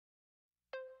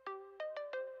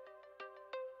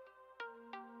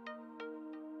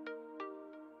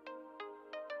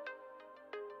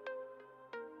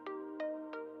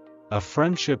A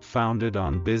friendship founded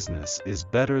on business is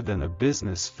better than a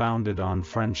business founded on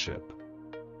friendship.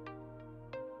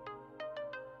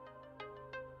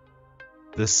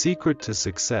 The secret to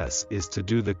success is to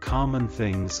do the common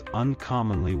things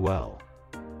uncommonly well.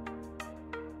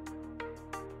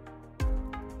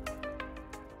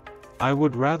 I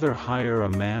would rather hire a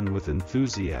man with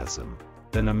enthusiasm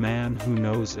than a man who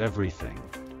knows everything.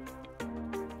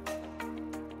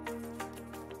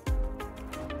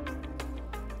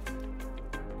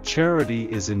 Charity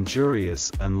is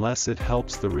injurious unless it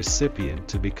helps the recipient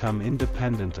to become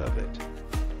independent of it.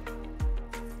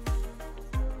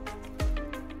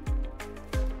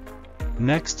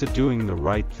 Next to doing the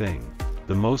right thing,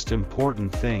 the most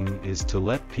important thing is to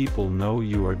let people know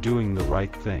you are doing the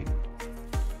right thing.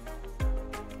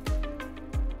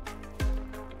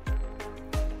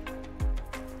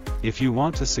 If you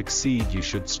want to succeed, you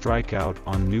should strike out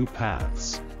on new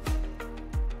paths,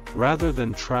 rather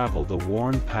than travel the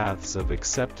worn paths of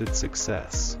accepted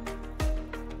success.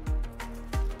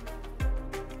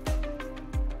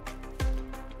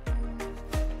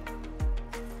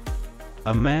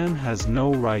 A man has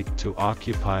no right to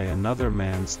occupy another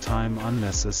man's time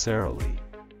unnecessarily.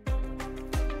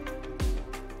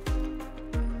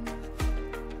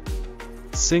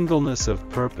 Singleness of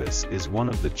purpose is one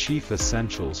of the chief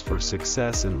essentials for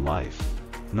success in life,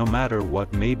 no matter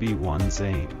what may be one's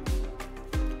aim.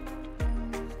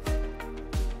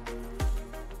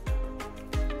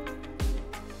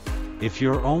 If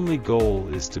your only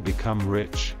goal is to become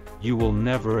rich, you will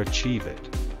never achieve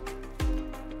it.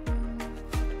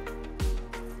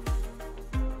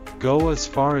 Go as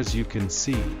far as you can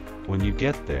see. When you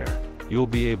get there, you'll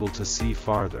be able to see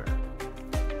farther.